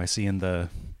I see in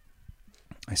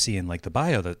like the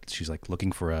bio that she's like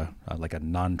looking for a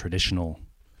non-traditional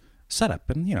setup,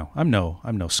 and I'm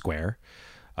no square,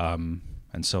 and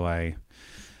so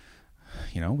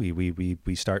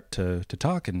we start to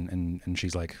talk, and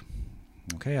she's like,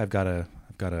 okay, I've got a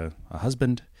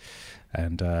husband,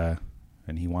 and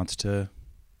he wants to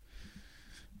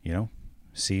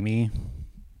see me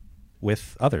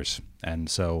with others. And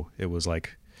so it was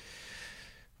like,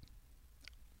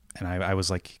 and I was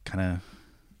like, kind of,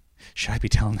 should I be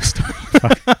telling this story?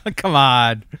 Come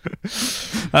on.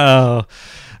 Oh,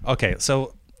 okay.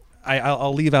 So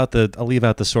I'll leave out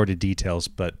the sordid details,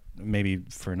 but maybe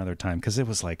for another time, because it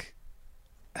was like,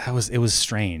 it was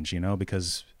strange,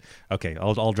 because, okay,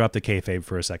 I'll drop the kayfabe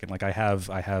for a second. Like I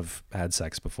have had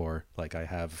sex before. Like I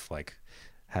have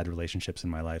had relationships in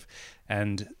my life,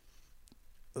 and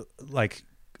like,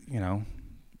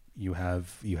 you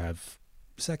have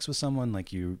sex with someone,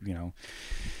 like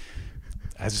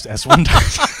as one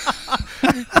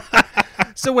time.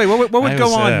 So wait, what would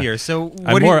go on here? So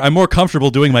I'm more comfortable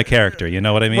doing my character. You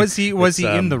know what I mean? Was he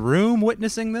in the room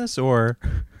witnessing this, or?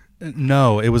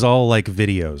 No, it was all like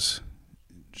videos.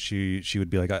 She would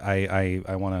be like,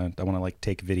 I want to like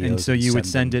take videos. And so you would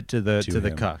send it to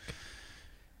the cuck.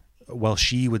 Well,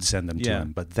 she would send them to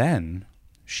him, but then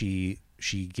she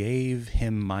gave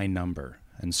him my number,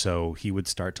 and so he would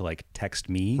start to like text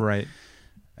me, right,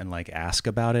 and like ask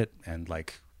about it, and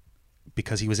like,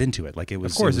 because he was into it. Like it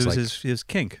was, of course, it was like, his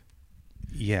kink.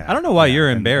 Yeah, I don't know why you're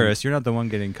embarrassed. You're not the one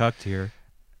getting cucked here.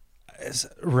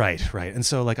 Right. And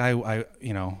so like I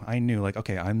knew, like,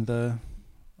 okay, I am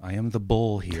the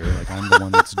bull here. Like I'm the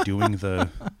one that's doing the,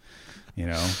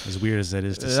 as weird as that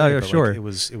is to say, but sure. Like,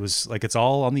 it was like, it's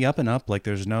all on the up and up. Like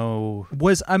there's no,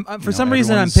 for some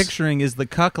reason I'm picturing, is the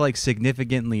cuck like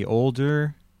significantly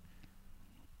older?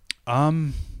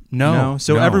 No.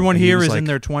 So everyone here is in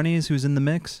their 20s who's in the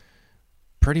mix?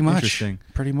 Pretty much. Interesting.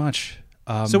 Pretty much.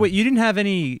 So wait, you didn't have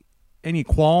any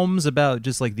qualms about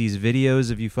just like these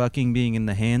videos of you fucking being in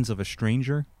the hands of a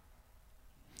stranger?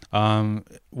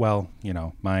 Well,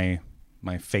 my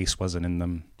face wasn't in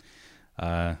them,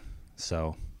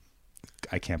 so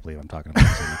I can't believe I'm talking about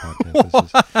this on the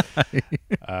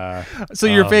podcast. So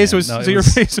your face was your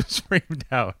face was framed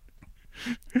out.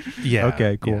 Yeah.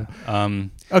 Okay. Cool. Yeah.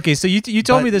 Okay. So you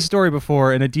told me this story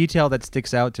before, and a detail that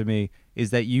sticks out to me is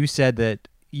that you said that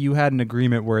you had an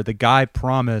agreement where the guy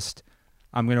promised,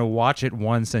 I'm going to watch it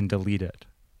once and delete it.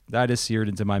 That is seared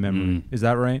into my memory. Is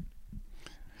that right?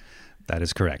 That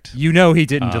is correct. He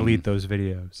didn't delete those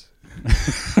videos.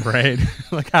 Right?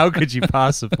 Like, how could you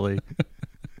possibly?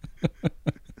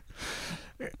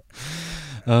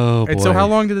 Oh, boy. And so how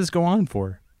long did this go on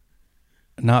for?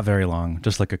 Not very long,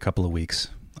 just like a couple of weeks.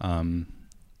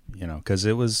 Because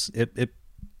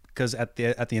because at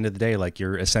the end of the day, like,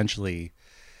 you're essentially,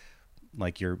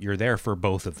 like, you're there for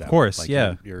both of them. Of course, like,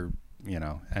 yeah. You're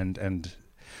and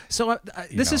so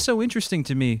this is so interesting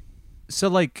to me. So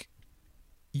like,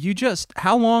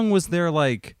 how long was there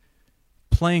like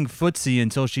playing footsie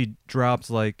until she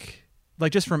dropped like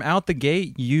just from out the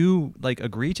gate? You like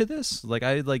agree to this? Like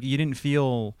you didn't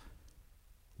feel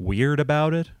weird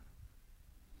about it?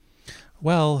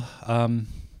 Well, I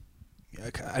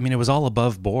mean, it was all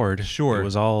above board. Sure, it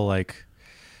was all like.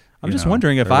 I'm just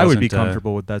wondering if I would be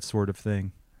comfortable with that sort of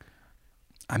thing.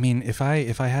 I mean, if I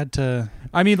had to,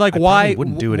 I mean, like, why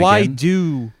wouldn't do it? Why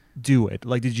do it?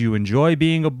 Like, did you enjoy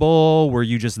being a bull? Were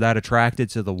you just that attracted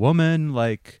to the woman?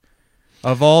 Like,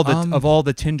 of all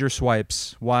the Tinder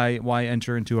swipes, why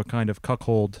enter into a kind of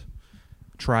cuckold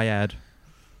triad?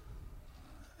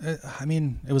 I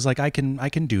mean, it was like, I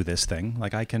can do this thing.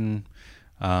 Like I can,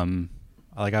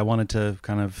 like I wanted to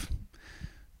kind of.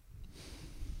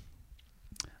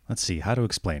 Let's see how to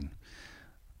explain.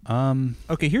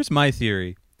 Okay, here's my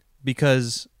theory,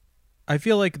 because I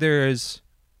feel like there's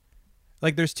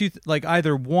two, like,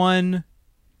 either one,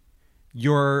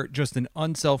 you're just an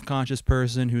unselfconscious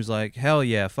person who's like, hell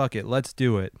yeah, fuck it, let's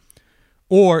do it.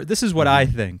 Or this is what I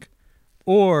think.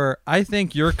 Or I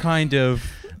think you're kind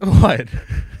of what?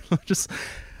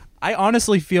 I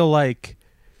honestly feel like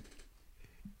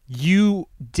you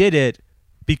did it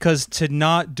because to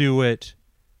not do it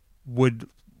would,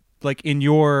 like, in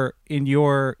your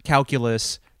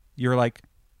calculus, you're like,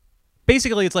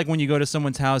 basically it's like when you go to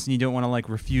someone's house and you don't want to like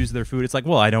refuse their food. It's like,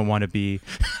 well, I don't want to be.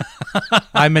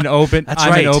 I'm an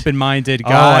open-minded guy.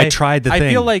 Oh, I tried the thing. I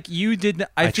feel like you did.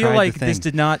 I feel like this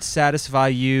did not satisfy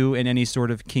you in any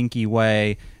sort of kinky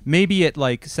way. Maybe it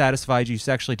like satisfied you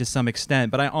sexually to some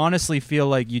extent, but I honestly feel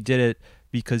like you did it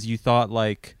because you thought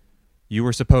like you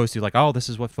were supposed to, like, oh, this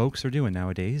is what folks are doing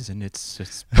nowadays, and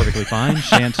it's perfectly fine.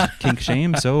 Shan't kink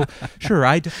shame. So sure,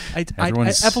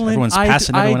 everyone's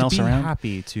passing everyone else around.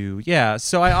 Happy to, yeah.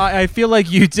 So I feel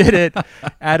like you did it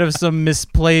out of some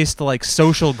misplaced like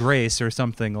social grace or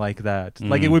something like that.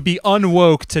 Like it would be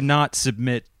unwoke to not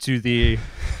submit to the.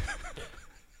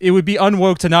 It would be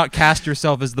unwoke to not cast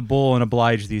yourself as the bull and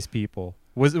oblige these people.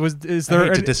 Is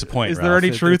there to disappoint? Is there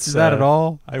any truth to that at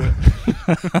all?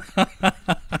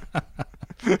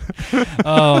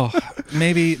 Oh,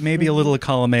 maybe a little of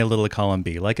column A, a little of column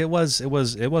B. Like it was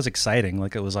exciting.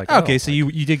 Like it was like okay, so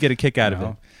you did get a kick out of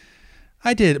it.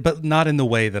 I did, but not in the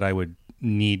way that I would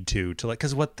need to like,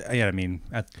 because I mean,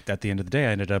 at the end of the day,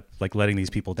 I ended up like letting these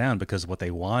people down because what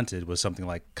they wanted was something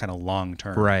like kind of long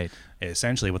term. Right.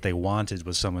 Essentially, what they wanted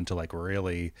was someone to like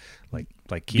really like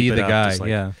keep be it the up, guy. just, like,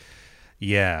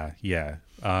 yeah.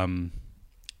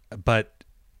 But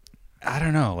I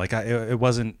don't know. Like it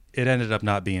wasn't. It ended up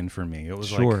not being for me. It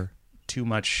was like too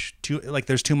much.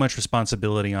 There's too much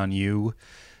responsibility on you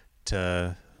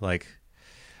to like.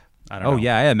 I don't know. Oh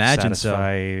yeah, I imagine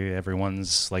satisfy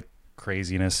everyone's like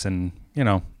craziness, and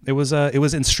it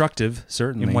was instructive,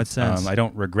 certainly. In what sense? I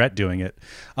don't regret doing it.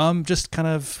 Just kind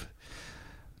of.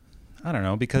 I don't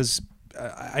know, because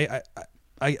I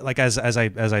like as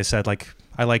I said, like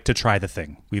I like to try the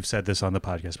thing. We've said this on the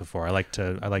podcast before. I like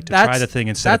to try the thing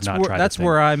instead of not try the thing. That's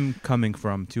where I'm coming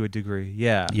from to a degree.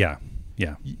 Yeah. Yeah.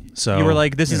 So you were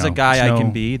like, this is a guy I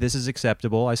can be. This is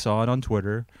acceptable. I saw it on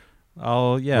Twitter.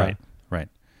 Oh yeah. Right.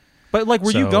 But like,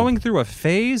 were you going through a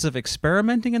phase of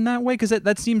experimenting in that way? Because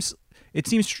it seems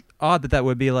odd that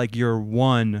would be like your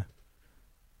one.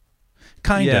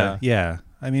 Kinda. Yeah.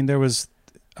 I mean, there was.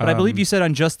 But I believe you said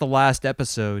on just the last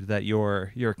episode that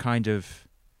you're kind of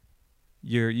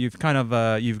you've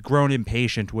grown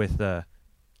impatient with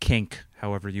kink,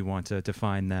 however you want to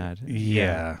define that.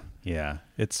 Yeah.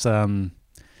 It's and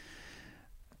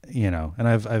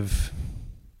I've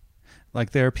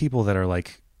like there are people that are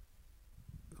like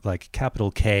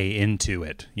capital K into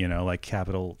it, like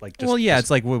capital like just. Well, yeah, it's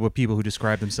like what people who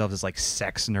describe themselves as like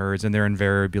sex nerds, and they're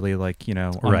invariably like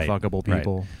unfuckable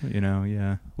people,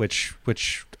 yeah. Which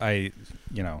I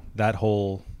that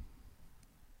whole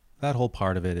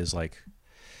part of it is like,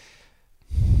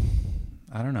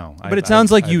 I don't know. But it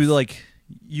sounds like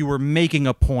you were making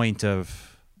a point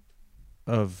of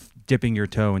dipping your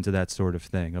toe into that sort of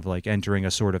thing, of like entering a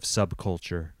sort of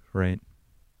subculture, right?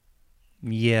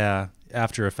 Yeah,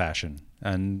 after a fashion,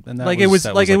 and that like it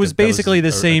was basically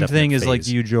the same thing as like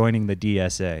you joining the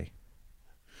DSA.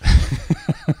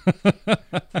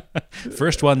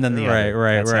 First one, then the other.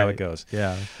 Right. That's how it goes.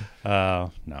 Yeah.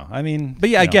 No, I mean, but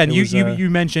yeah, again, you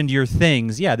mentioned your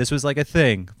things. Yeah, this was like a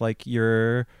thing, like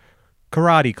your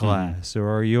karate class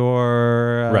or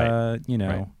your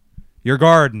your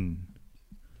garden.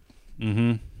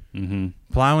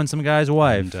 Plowing some guy's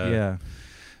wife. And,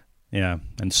 yeah,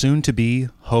 and soon to be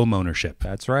home ownership.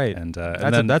 That's right. And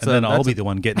then I'll be the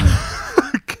one getting.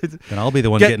 Then I'll be the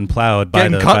one getting plowed by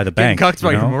the bank. Getting cucked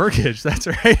by your mortgage. That's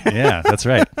right. Yeah, that's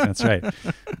right.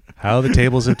 How the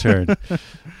tables have turned.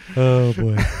 Oh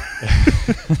boy.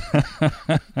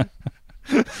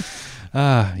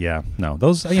 Yeah. No,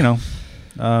 those. I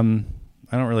don't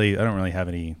really have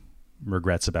any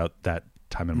regrets about that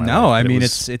time in my life. No, I mean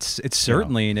it's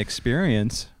certainly an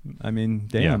experience. I mean,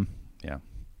 damn. Yeah.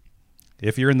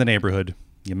 If you're in the neighborhood,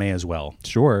 you may as well.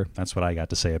 Sure. That's what I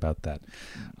got to say about that.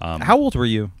 How old were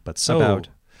you?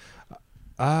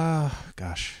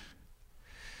 Gosh.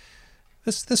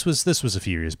 This was a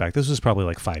few years back. This was probably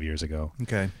like 5 years ago.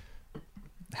 Okay.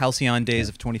 Halcyon days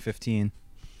of 2015.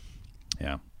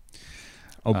 Yeah.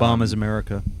 Obama's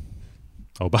America.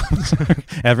 Obama's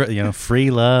free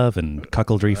love and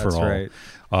cuckoldry for all. Right.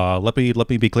 Let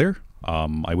me be clear.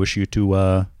 I wish you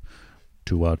to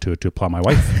apply my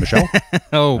wife, Michelle.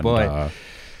 Oh boy.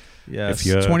 Yes.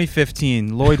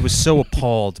 2015. Lloyd was so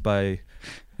appalled by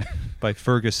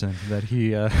Ferguson that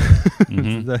he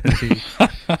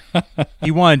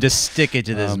he wanted to stick it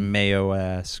to this mayo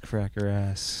ass, cracker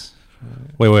ass.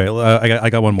 Wait. I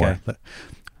got one more.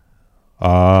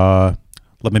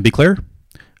 Let me be clear.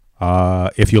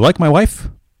 If you like my wife,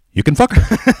 you can fuck her.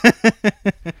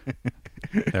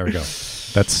 There we go.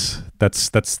 That's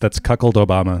cuckold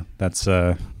Obama. That's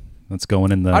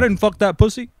going in the. I didn't fuck that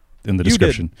pussy. In the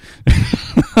description.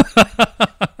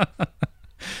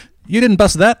 You didn't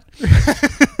bust that.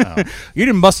 You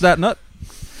didn't bust that nut.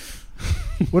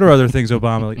 What are other things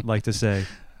Obama like to say?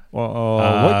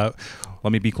 What?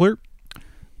 Let me be clear.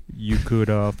 You could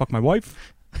fuck my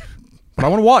wife, but I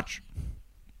want to watch.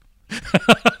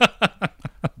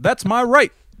 That's my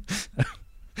right.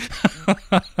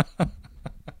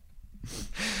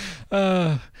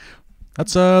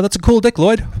 That's a cool dick,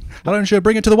 Lloyd. Why don't you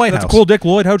bring it to the White House? That's a cool dick,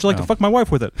 Lloyd. How'd you like to fuck my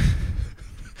wife with it?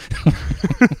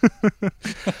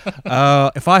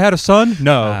 If I had a son,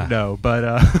 no, but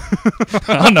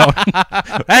oh no,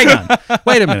 hang on,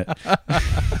 wait a minute.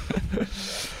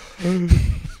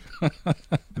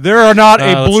 There are not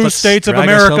a blue states of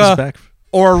America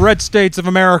or red states of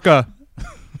America.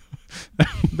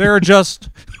 There are just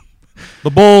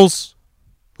the bulls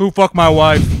who fuck my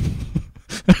wife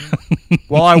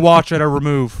while I watch at a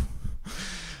remove.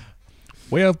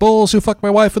 We have bulls who fuck my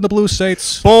wife in the blue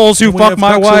states. Bulls who fuck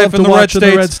my wife in the red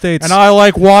states. And I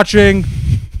like watching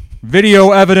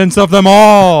video evidence of them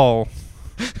all.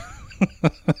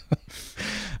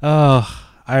 Oh,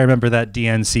 I remember that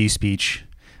DNC speech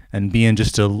and being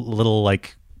just a little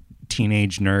like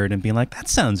teenage nerd and being like, that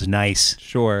sounds nice.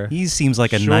 Sure. He seems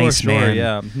like a nice man.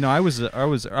 Yeah. No, I was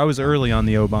early on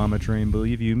the Obama train,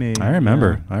 believe you me. I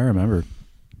remember.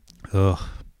 Ugh.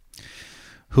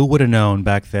 Who would have known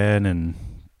back then in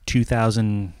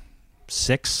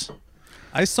 2006?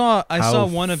 I saw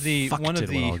one of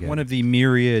the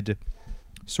myriad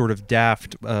sort of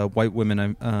daft white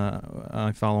women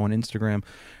I follow on Instagram.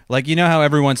 Like, you know how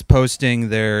everyone's posting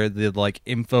the like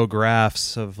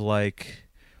infographics of like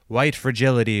white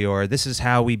fragility, or this is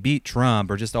how we beat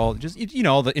Trump, or just all the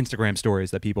Instagram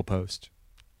stories that people post.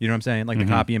 You know what I'm saying? Like the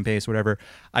copy and paste, whatever.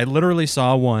 I literally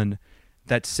saw one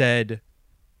that said,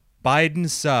 Biden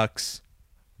sucks,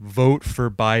 vote for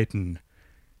Biden.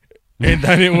 And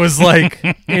then it was like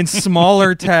in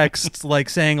smaller text, like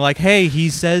saying like, hey, he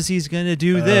says he's going to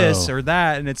do this or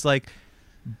that. And it's like,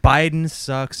 Biden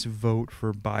sucks, vote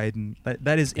for Biden.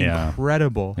 That is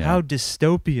incredible. Yeah. How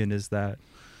dystopian is that?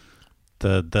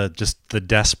 The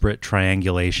desperate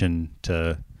triangulation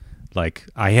to like,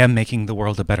 I am making the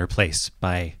world a better place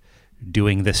by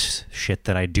doing this shit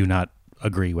that I do not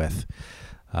agree with.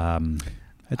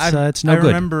 It's no good. I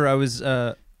remember I was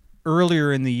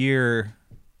earlier in the year,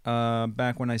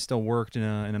 back when I still worked in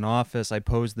an office, I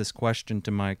posed this question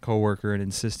to my coworker and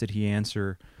insisted he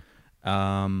answer.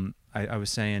 I was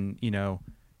saying,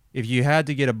 if you had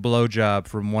to get a blowjob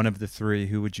from one of the three,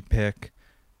 who would you pick?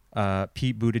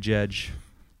 Pete Buttigieg,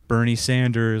 Bernie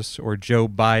Sanders, or Joe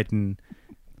Biden?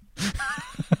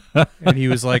 And he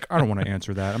was like, I don't want to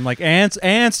answer that. I'm like,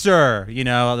 answer,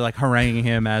 like haranguing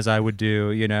him as I would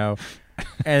do,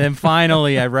 And then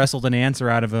finally I wrestled an answer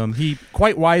out of him. He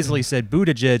quite wisely said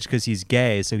Buttigieg because he's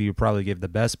gay, so he would probably give the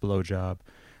best blowjob.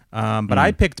 But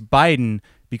I picked Biden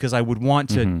because I would want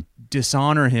to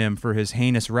dishonor him for his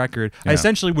heinous record. Yeah. I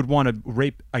essentially would want to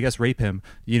rape him,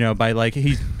 by like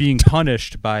he's being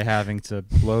punished by having to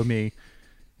blow me.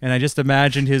 And I just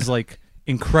imagined his like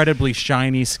incredibly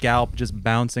shiny scalp just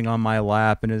bouncing on my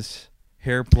lap and his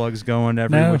hair plugs going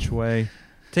every which way.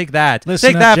 Take that.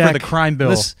 Take that for the crime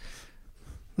bill.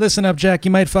 Listen up, Jack.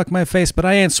 You might fuck my face, but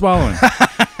I ain't swallowing.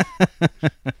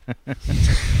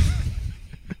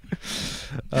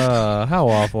 How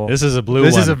awful. This is a blue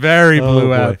This one. is a very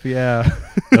blue app, yeah.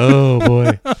 Oh,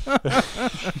 boy.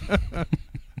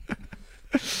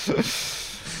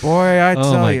 Boy, I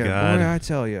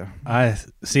tell you. I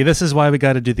see. This is why we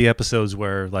got to do the episodes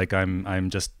where, like, I'm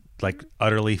just like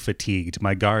utterly fatigued.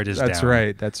 My guard is down. That's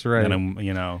right. And I'm,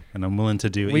 and I'm willing to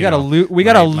do. We got a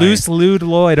loose lewd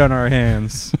Lloyd on our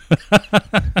hands.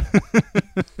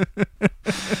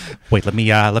 Wait, let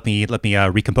me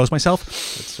recompose myself.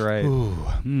 That's right.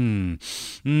 Ooh,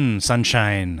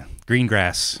 sunshine, green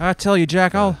grass. I tell you,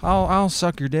 Jack, I'll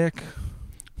suck your dick.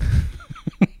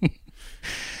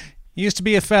 Used to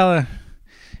be a fella.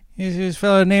 He was a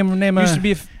fella named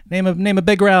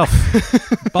Big Ralph.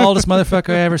 Baldest motherfucker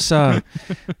I ever saw.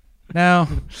 Now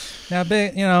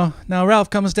Ralph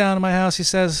comes down to my house. He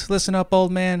says, "Listen up,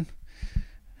 old man.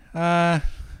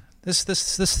 This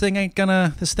thing ain't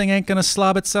gonna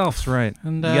slob itself." That's right.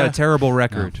 And you got a terrible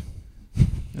record. No.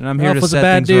 And I'm here Ralph to was set a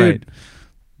bad things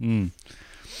dude. Right.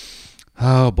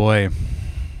 Oh boy.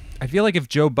 I feel like if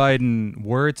Joe Biden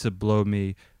were to blow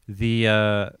me,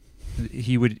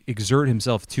 he would exert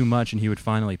himself too much and he would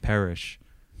finally perish.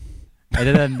 And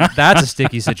then that's a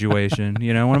sticky situation.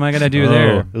 What am I going to do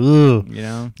there? Ooh.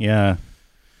 Yeah.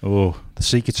 Oh, the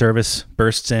Secret Service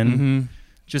bursts in. Mm-hmm.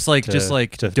 Just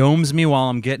domes me while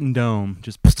I'm getting dome.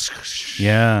 Just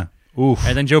yeah. Oof.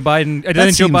 And then Joe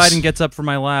Biden gets up from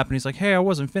my lap and he's like, "Hey, I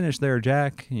wasn't finished there,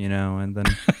 Jack." You know, and then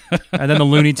the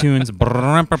Looney Tunes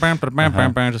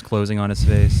just closing on his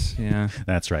face. Yeah,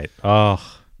 that's right. And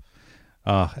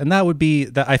that would be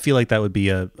that. I feel like that would be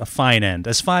a fine end,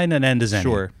 as fine an end as any.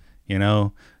 Sure. You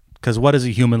know, because what is a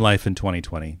human life in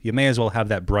 2020? You may as well have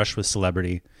that brush with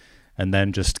celebrity, and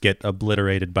then just get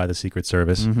obliterated by the Secret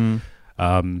Service. Mm-hmm.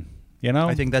 You know,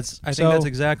 I think that's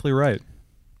exactly right.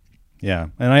 Yeah,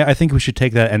 and I think we should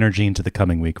take that energy into the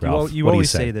coming week, Ralph. You always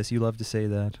say this. You love to say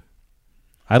that.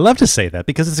 I love to say that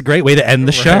because it's a great way to end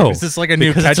the show. Is this like a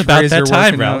new catchphrase? It's about that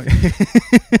time, Ralph.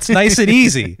 It's nice and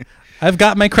easy. I've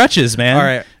got my crutches, man. All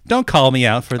right, don't call me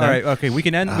out for that. All right, okay, we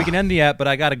can end the app, but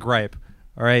I got a gripe.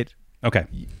 All right, okay.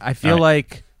 I feel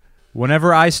like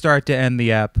whenever I start to end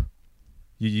the app,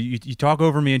 you talk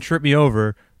over me and trip me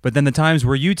over, but then the times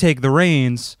where you take the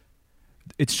reins,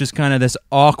 it's just kind of this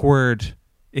awkward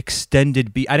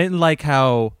extended beat. I didn't like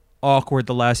how awkward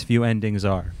the last few endings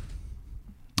are.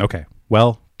 Okay.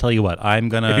 Well, tell you what, if you're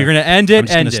gonna end it,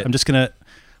 end it.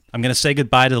 I'm gonna say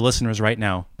goodbye to the listeners right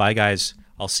now. Bye, guys.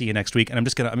 I'll see you next week. And I'm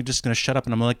just gonna shut up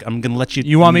and I'm gonna let you.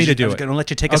 You want me to do it? I'm gonna let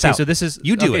you take us out. So this is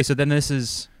you do it. So then this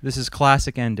is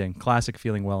classic ending, classic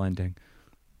feeling well ending.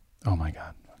 Oh my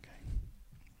God. Okay.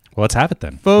 Well, let's have it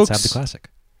then, folks. Let's have the classic.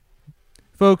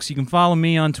 Folks, you can follow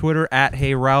me on Twitter at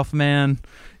HeyRalphMan.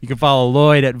 You can follow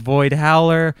Lloyd at Void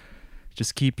Howler.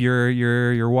 Just keep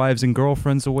your wives and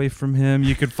girlfriends away from him.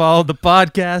 You can follow the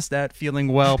podcast at Feeling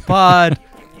Well Pod.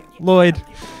 Lloyd,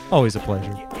 always a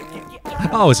pleasure.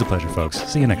 Always a pleasure, folks.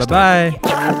 See you next time.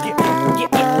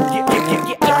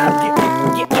 Bye-bye.